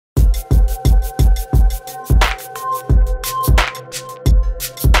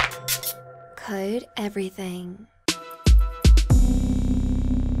Code everything.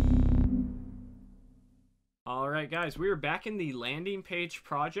 Alright guys, we are back in the landing page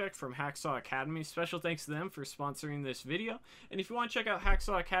project from Hacksaw Academy. Special thanks to them for sponsoring this video. And if you want to check out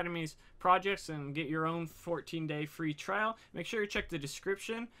Hacksaw Academy's projects and get your own 14-day free trial, make sure you check the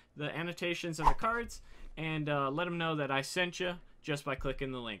description, the annotations, and the cards, and let them know that I sent you just by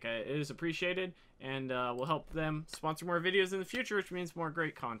clicking the link. It is appreciated, and will help them sponsor more videos in the future, which means more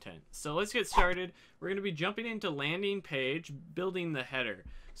great content. So let's get started. We're going to be jumping into landing page, building the header.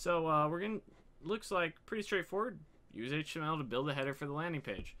 So we're going to... looks like pretty straightforward. Use HTML to build a header for the landing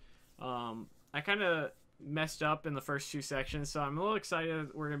page. I kind of messed up in the first two sections, so I'm a little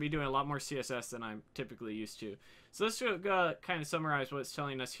excited. We're going to be doing a lot more CSS than I'm typically used to. So let's kind of summarize what it's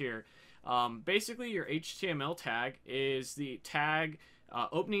telling us here. Basically, your HTML tag is the tag,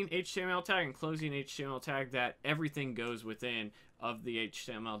 opening HTML tag and closing HTML tag that everything goes within of the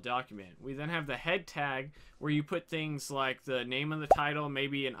HTML document. We then have the head tag where you put things like the name of the title,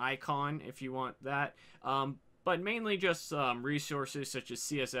 maybe an icon if you want that, but mainly just resources such as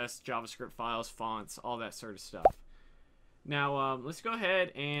CSS, JavaScript files, fonts, all that sort of stuff. Now let's go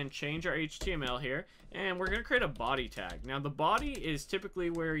ahead and change our HTML here, and we're going to create a body tag. Now the body is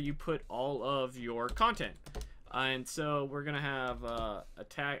typically where you put all of your content. And so we're going to have a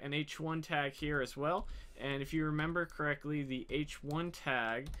tag, an H1 tag here as well. And if you remember correctly, the H1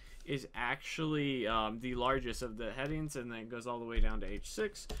 tag is actually the largest of the headings, and then it goes all the way down to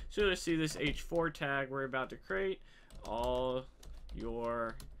H6. So you'll see this H4 tag we're about to create. All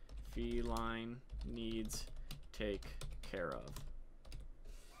your feline needs take care of.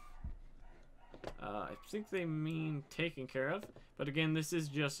 I think they mean taken care of, but again, this is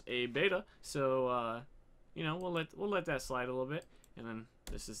just a beta, so you know, we'll let that slide a little bit, and then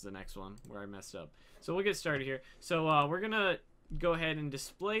this is the next one where I messed up. So we'll get started here. So we're gonna go ahead and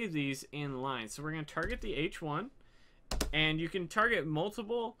display these in line. So we're gonna target the H1, and you can target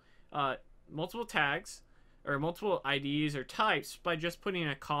multiple tags or multiple IDs or types by just putting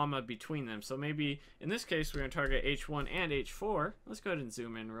a comma between them. So maybe in this case we're gonna target H1 and H4. Let's go ahead and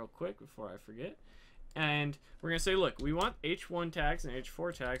zoom in real quick before I forget. And we're going to say, look, we want H1 tags and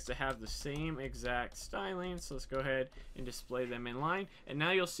H4 tags to have the same exact styling. So let's go ahead and display them in line. And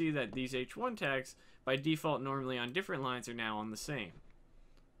now you'll see that these H1 tags, by default, normally on different lines, are now on the same.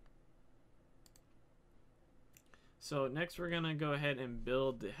 So next we're going to go ahead and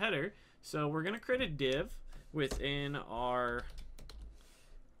build the header. So we're going to create a div within our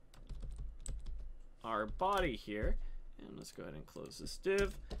body here. And let's go ahead and close this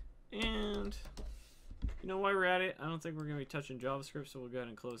div. And... you know, while we're at it, I don't think we're going to be touching JavaScript, so we'll go ahead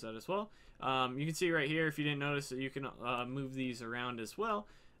and close that as well. You can see right here, if you didn't notice, that you can move these around as well.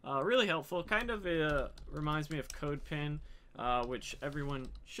 Really helpful. Kind of reminds me of CodePen, which everyone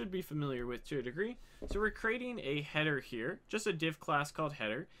should be familiar with to a degree. So we're creating a header here, just a div class called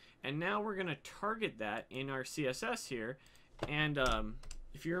header, and now we're going to target that in our CSS here. And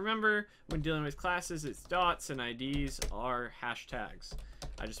if you remember, when dealing with classes, it's dots and IDs are hashtags.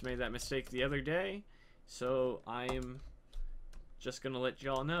 I just made that mistake the other day. So I am just going to let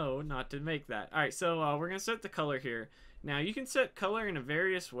y'all know not to make that. Alright, so we're going to set the color here. Now you can set color in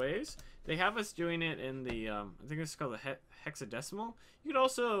various ways. They have us doing it in the, I think it's called the hexadecimal. You could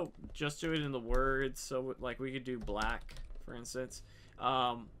also just do it in the words. So like we could do black, for instance.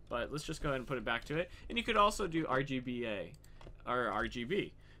 But let's just go ahead and put it back to it. And you could also do RGBA or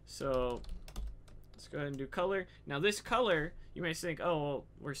RGB. So let's go ahead and do color. Now this color, you may think, oh, well,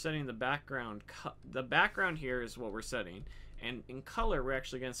 we're setting the background. The background here is what we're setting. And in color, we're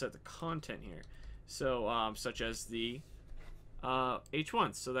actually going to set the content here. So, such as the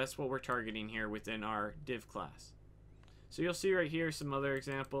H1. So that's what we're targeting here within our div class. So you'll see right here some other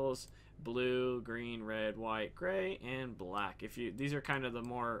examples. Blue, green, red, white, gray, and black. These are kind of the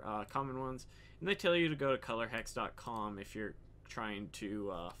more common ones. And they tell you to go to colorhex.com if you're trying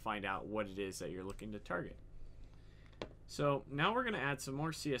to find out what it is that you're looking to target. So now we're going to add some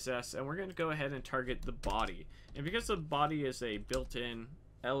more CSS, and we're going to go ahead and target the body. And because the body is a built-in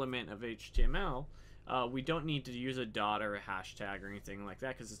element of HTML, we don't need to use a dot or a hashtag or anything like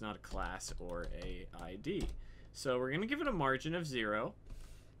that because it's not a class or a ID. So we're going to give it a margin of 0.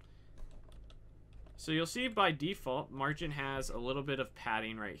 So you'll see by default, margin has a little bit of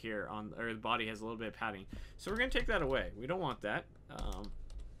padding right here, or the body has a little bit of padding. So we're going to take that away. We don't want that.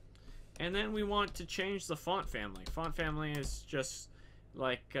 And then we want to change the font family. Font family is just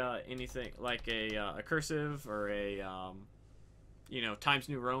like anything, like a cursive or a you know, Times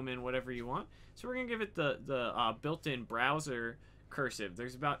New Roman, whatever you want. So we're gonna give it the built-in browser cursive.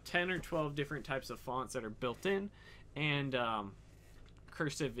 There's about 10 or 12 different types of fonts that are built in, and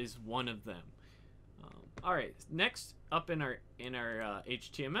cursive is one of them. All right, next up in our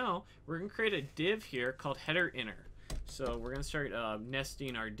HTML, we're gonna create a div here called header inner. So we're gonna start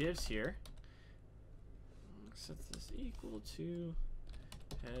nesting our divs here. Set this equal to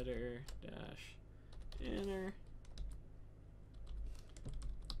header dash inner,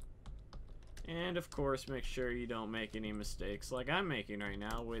 and of course make sure you don't make any mistakes like I'm making right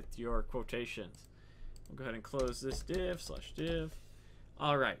now with your quotations. We'll go ahead and close this div /div.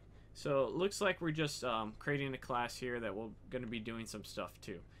 All right. So it looks like we're just creating a class here that we're going to be doing some stuff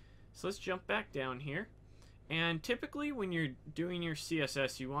too. So let's jump back down here. And typically when you're doing your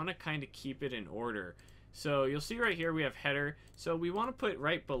CSS, you want to kind of keep it in order. So you'll see right here we have header. So we want to put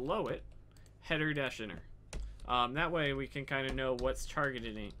right below it header dash inner. That way we can kind of know what's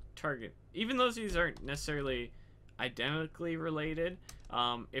targeted. Even though these aren't necessarily identically related,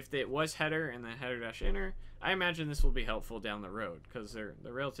 if it was header and then header dash inner, I imagine this will be helpful down the road because they're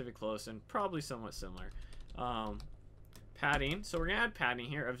relatively close and probably somewhat similar. Padding, so we're gonna add padding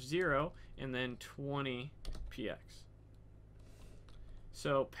here of 0 and then 20 px.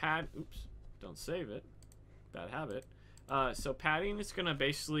 So oops, don't save it, bad habit. So padding is gonna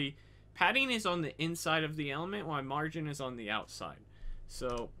basically, padding is on the inside of the element while margin is on the outside.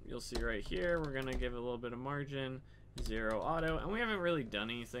 So you'll see right here we're gonna give it a little bit of margin, 0 auto, and we haven't really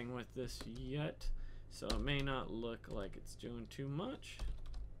done anything with this yet, so it may not look like it's doing too much.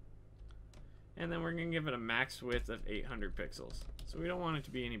 And then we're gonna give it a max width of 800 pixels, so we don't want it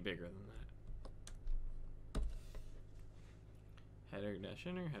to be any bigger than that. Header dash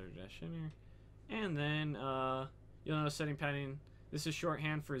inner, and then you'll notice setting padding, this is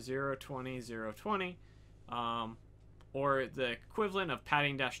shorthand for 0, 20, 0, 20, or the equivalent of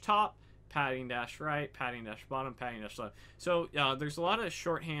padding dash top, padding dash right, padding dash bottom, padding dash left. So there's a lot of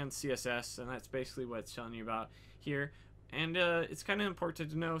shorthand CSS, and that's basically what it's telling you about here. And it's kind of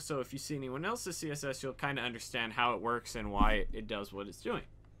important to know, so if you see anyone else's CSS, you'll kind of understand how it works and why it does what it's doing.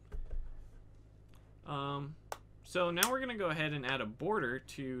 So now we're going to go ahead and add a border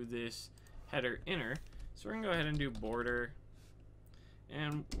to this header inner. So we're going to go ahead and do border,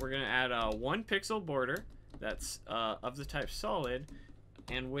 and we're going to add a 1 pixel border that's of the type solid,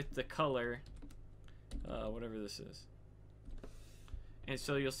 and with the color whatever this is. And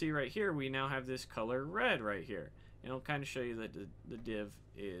so you'll see right here we now have this color red right here, and it'll kind of show you that the div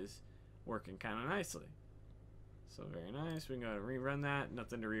is working kind of nicely. So very nice. We can go ahead and rerun that.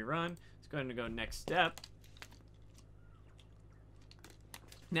 Nothing to rerun. Let's go ahead and go next step.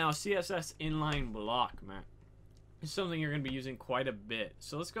 Now CSS inline block, man, is something you're going to be using quite a bit.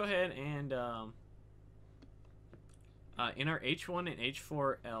 So let's go ahead and in our H1 and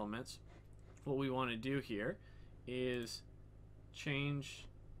H4 elements, what we want to do here is change.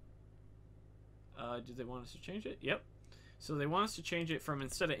 Do they want us to change it? Yep. So they want us to change it from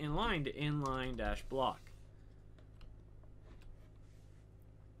instead of inline to inline dash block.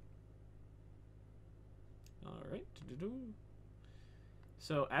 All right.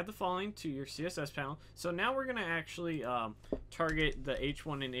 So add the following to your CSS panel. So now we're going to actually target the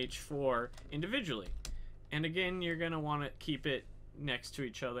H1 and H4 individually. And again, you're going to want to keep it next to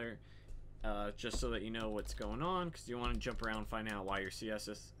each other just so that you know what's going on, because you want to jump around and find out why your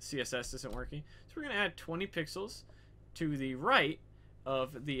CSS isn't working. So we're going to add 20 pixels to the right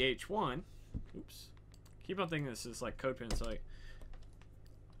of the H1. Oops. Keep on thinking this is like CodePen, so like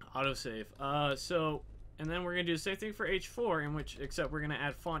autosave. And then we're going to do the same thing for H4, except we're going to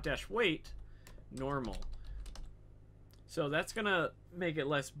add font-weight normal. So that's going to make it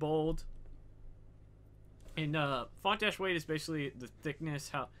less bold. And font-weight is basically the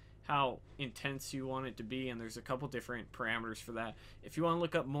thickness, how intense you want it to be, and there's a couple different parameters for that. If you want to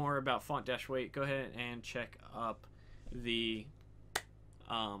look up more about font-weight, go ahead and check up the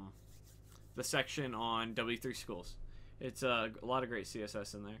section on W3 Schools. It's a lot of great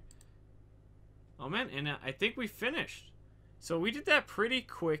CSS in there. Oh man, and I think we finished. So we did that pretty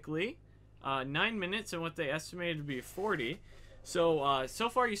quickly. 9 minutes and what they estimated to be 40. So so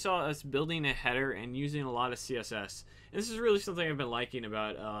far you saw us building a header and using a lot of CSS. And this is really something I've been liking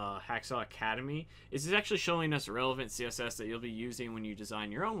about Hacksaw Academy. Is it's actually showing us relevant CSS that you'll be using when you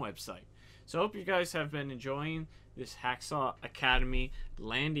design your own website. So I hope you guys have been enjoying this Hacksaw Academy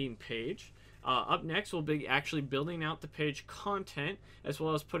landing page. Up next, we'll be actually building out the page content as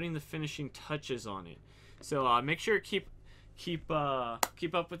well as putting the finishing touches on it. So make sure to keep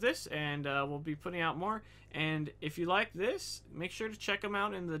up with this, and we'll be putting out more. And if you like this, make sure to check them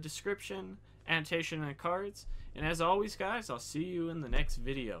out in the description, annotation, and cards. And as always, guys, I'll see you in the next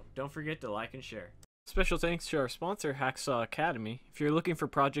video. Don't forget to like and share. Special thanks to our sponsor, Hacksaw Academy. If you're looking for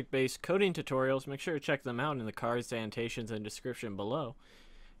project-based coding tutorials, make sure to check them out in the cards, annotations, and description below.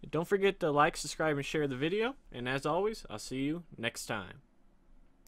 Don't forget to like, subscribe, and share the video. And as always, I'll see you next time.